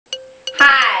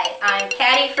I'm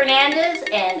Patty Fernandez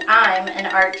and I'm an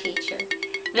art teacher.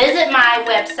 Visit my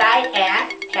website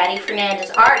at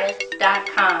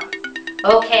pattyfernandezartist.com.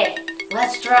 Okay,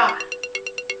 let's draw.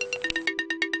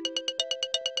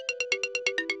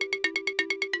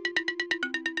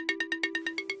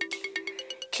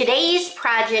 Today's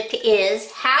project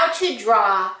is how to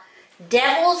draw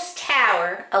Devil's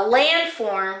Tower, a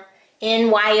landform in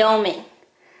Wyoming.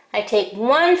 I take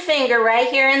one finger right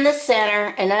here in the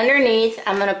center, and underneath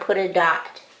I'm going to put a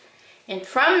dot. And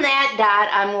from that dot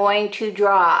I'm going to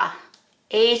draw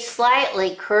a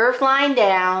slightly curved line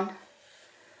down,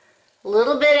 a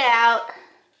little bit out,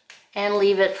 and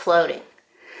leave it floating.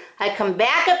 I come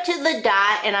back up to the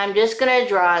dot and I'm just going to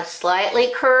draw a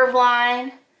slightly curved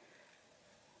line,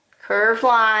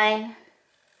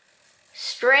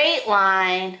 straight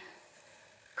line,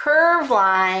 curved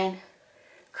line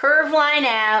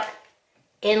out,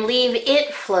 and leave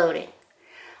it floating.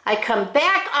 I come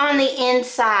back on the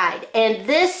inside, and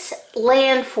this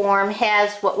landform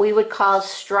has what we would call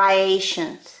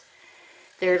striations.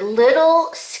 They're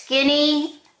little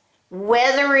skinny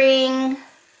weathering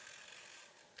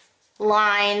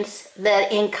lines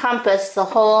that encompass the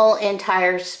whole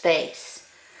entire space.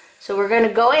 So we're going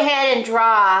to go ahead and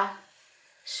draw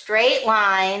straight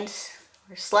lines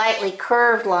or slightly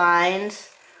curved lines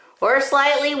or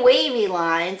slightly wavy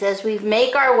lines as we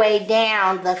make our way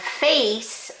down the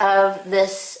face of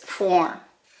this form.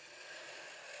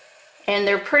 And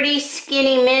they're pretty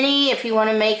skinny mini. If you want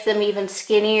to make them even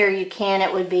skinnier, you can.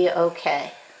 It would be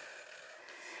okay.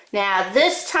 Now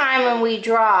this time when we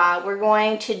draw, we're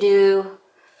going to do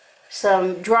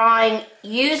some drawing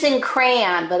using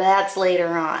crayon, but that's later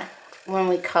on when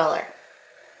we color.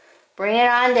 Bring it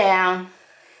on down.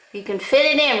 You can fit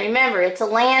it in. Remember, it's a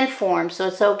landform, so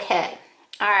it's okay.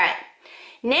 All right.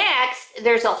 Next,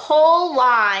 there's a whole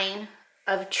line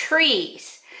of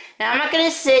trees. Now, I'm not going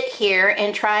to sit here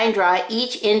and try and draw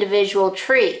each individual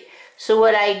tree. So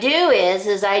what I do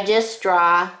is I just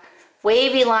draw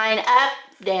wavy line up,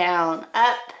 down,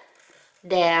 up,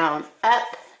 down,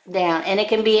 up, down. And it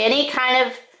can be any kind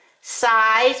of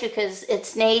size because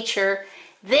it's nature.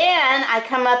 Then I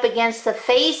come up against the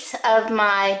face of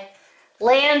my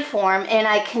landform and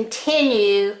I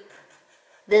continue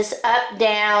this up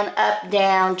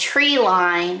down tree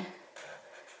line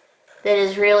that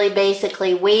is really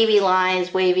basically wavy lines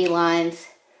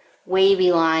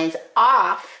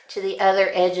off to the other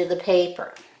edge of the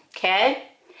paper. Okay?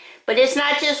 But it's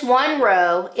not just one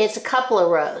row, it's a couple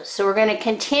of rows. So we're going to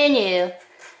continue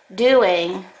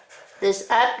doing this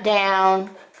up down,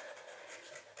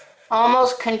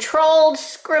 almost controlled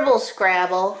scribble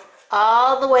scrabble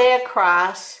all the way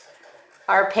across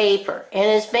our paper. And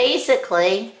it's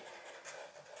basically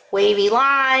wavy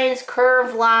lines,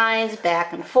 curved lines,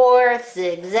 back and forth,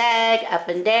 zigzag, up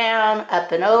and down,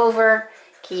 up and over.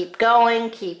 Keep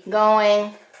going to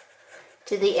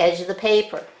the edge of the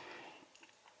paper.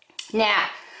 Now,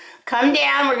 come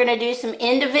down, we're going to do some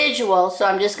individual, so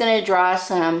I'm just going to draw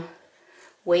some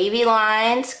wavy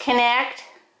lines, connect,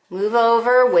 move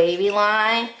over, wavy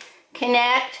line,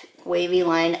 connect, wavy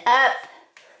line up,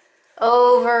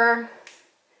 over,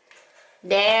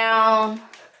 down,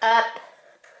 up,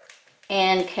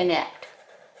 and connect.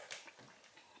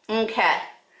 Okay.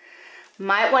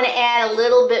 Might want to add a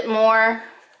little bit more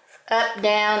up,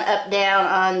 down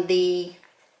on the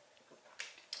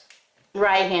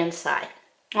right-hand side.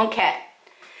 Okay.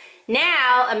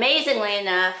 Now, amazingly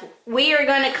enough, we are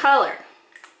going to color.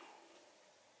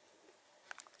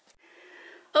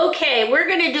 Okay, we're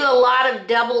going to do a lot of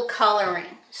double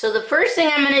coloring. So the first thing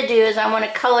I'm going to do is I want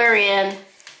to color in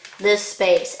this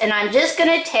space. And I'm just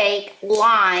going to take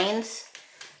lines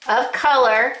of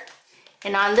color.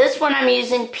 And on this one I'm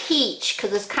using peach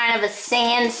because it's kind of a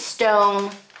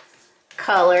sandstone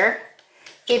color.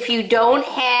 If you don't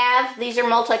have, these are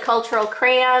multicultural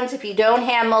crayons. If you don't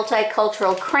have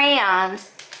multicultural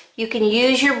crayons, you can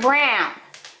use your brown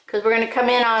because we're going to come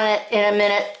in on it in a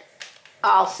minute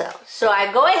also. So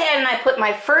I go ahead and I put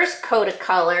my first coat of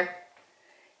color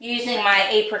using my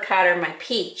apricot or my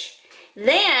peach.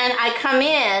 Then I come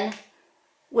in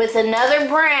with another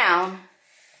brown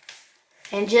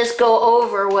and just go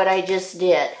over what I just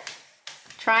did.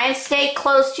 Try and stay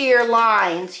close to your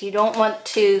lines. You don't want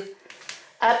to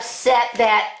upset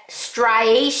that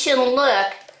striation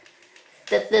look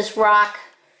that this rock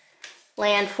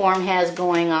landform has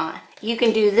going on. You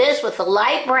can do this with a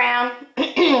light brown,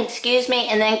 excuse me,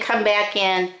 and then come back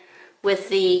in with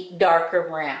the darker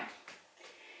brown.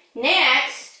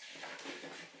 Next,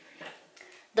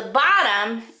 the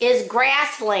bottom is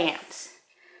grasslands.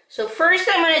 So first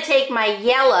I'm going to take my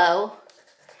yellow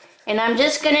And I'm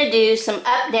just going to do some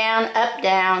up,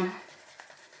 down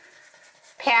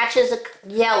patches of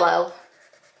yellow.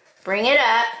 Bring it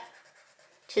up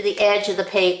to the edge of the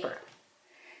paper.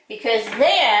 Because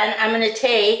then I'm going to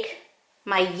take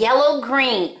my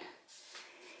yellow-green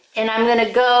and I'm going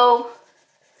to go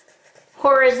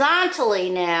horizontally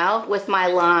now with my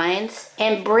lines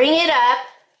and bring it up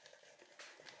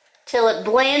till it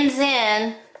blends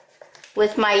in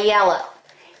with my yellow.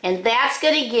 And that's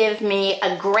going to give me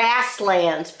a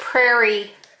grasslands,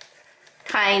 prairie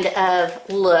kind of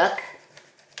look,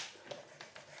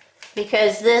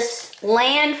 because this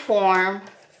landform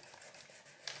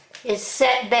is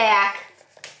set back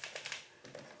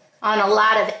on a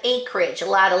lot of acreage, a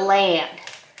lot of land.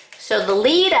 So the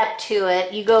lead up to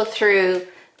it, you go through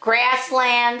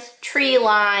grasslands, tree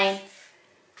line,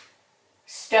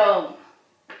 stone.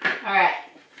 All right,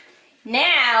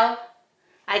 now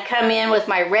I come in with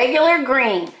my regular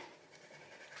green,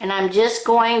 and I'm just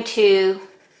going to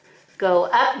go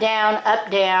up,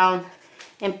 down,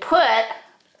 and put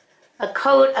a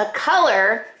coat of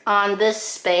color on this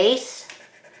space.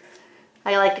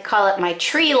 I like to call it my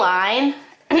tree line.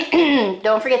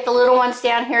 Don't forget the little ones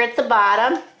down here at the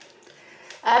bottom.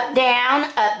 Up,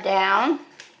 down.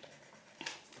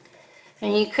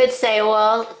 And you could say,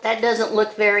 well, that doesn't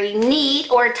look very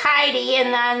neat or tidy,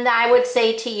 and then I would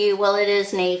say to you, well, it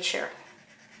is nature.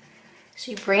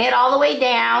 So you bring it all the way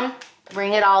down,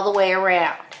 bring it all the way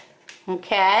around,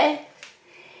 okay?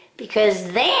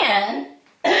 Because then,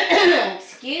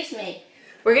 excuse me,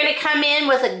 we're going to come in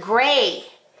with a gray,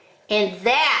 and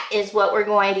that is what we're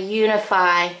going to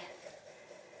unify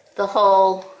the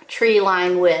whole tree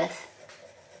line with.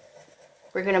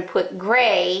 We're going to put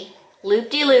gray,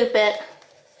 loop-de-loop it,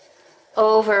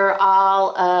 over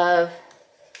all of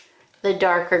the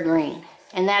darker green.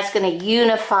 And that's going to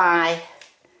unify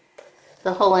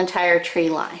the whole entire tree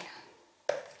line.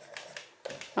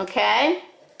 Okay?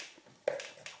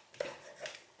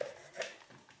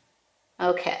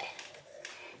 Okay.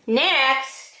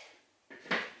 Next,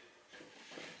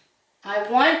 I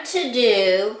want to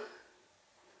do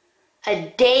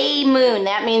a day moon.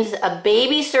 That means a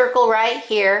baby circle right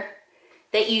here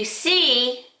that you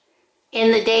see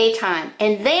in the daytime.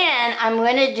 And then I'm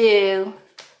going to do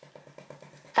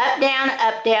up,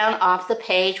 down off the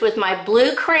page with my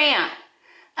blue crayon.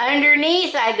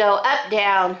 Underneath I go up,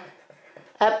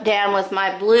 down with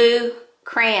my blue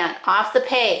crayon off the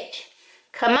page.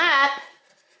 Come up,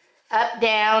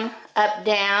 down.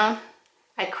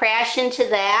 I crash into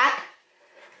that.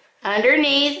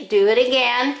 Underneath, do it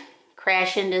again.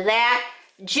 Crash into that.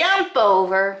 Jump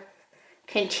over.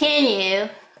 Continue.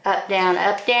 Up, down.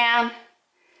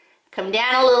 Come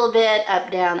down a little bit, up,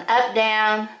 down,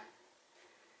 a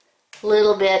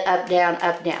little bit, up,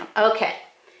 down. Okay.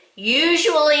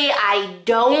 Usually I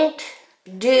don't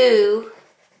do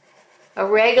a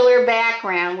regular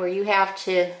background where you have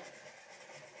to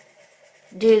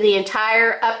do the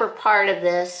entire upper part of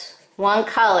this one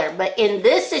color. But in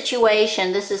this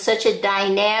situation, this is such a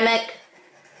dynamic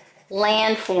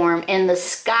landform, and the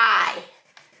sky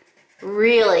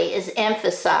really is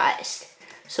emphasized.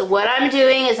 So what I'm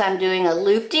doing is I'm doing a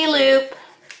loop-de-loop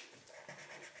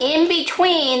in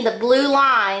between the blue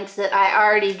lines that I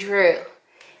already drew.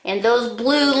 And those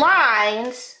blue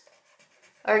lines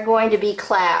are going to be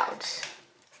clouds.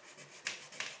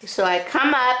 So I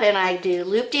come up and I do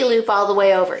loop-de-loop all the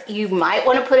way over. You might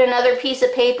want to put another piece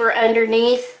of paper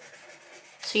underneath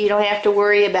so you don't have to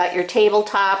worry about your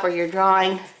tabletop or your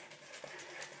drawing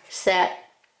set.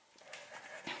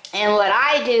 And what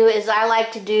I do is I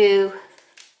like to do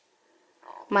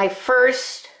my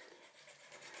first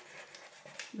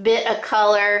bit of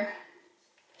color,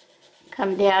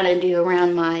 come down and do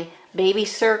around my baby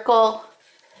circle.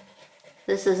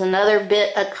 This is another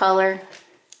bit of color.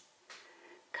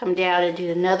 Come down and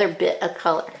do another bit of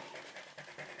color.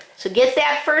 So get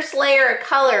that first layer of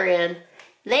color in,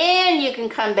 then you can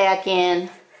come back in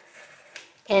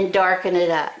and darken it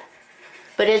up.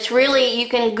 But it's really, you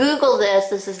can Google this.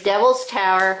 This is Devil's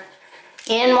Tower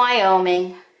in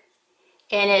Wyoming,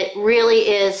 and it really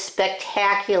is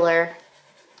spectacular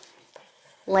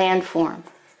landform.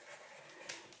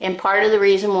 And part of the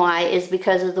reason why is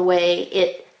because of the way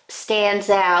it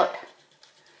stands out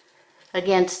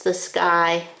against the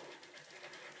sky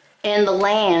and the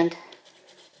land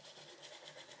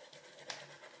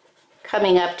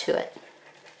coming up to it.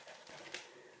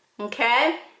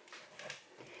 Okay?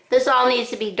 This all needs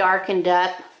to be darkened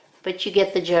up, but you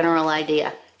get the general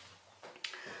idea.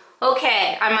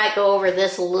 Okay, I might go over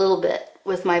this a little bit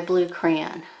with my blue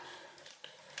crayon.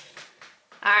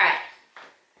 Alright,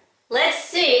 let's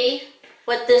see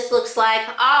what this looks like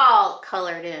all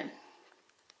colored in.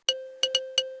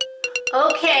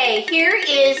 Okay, here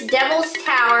is Devil's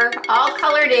Tower, all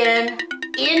colored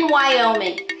in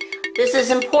Wyoming. This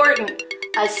is important.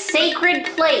 A sacred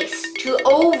place to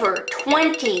over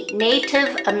 20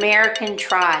 Native American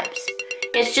tribes.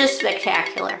 It's just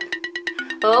spectacular.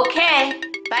 Okay,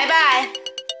 bye-bye.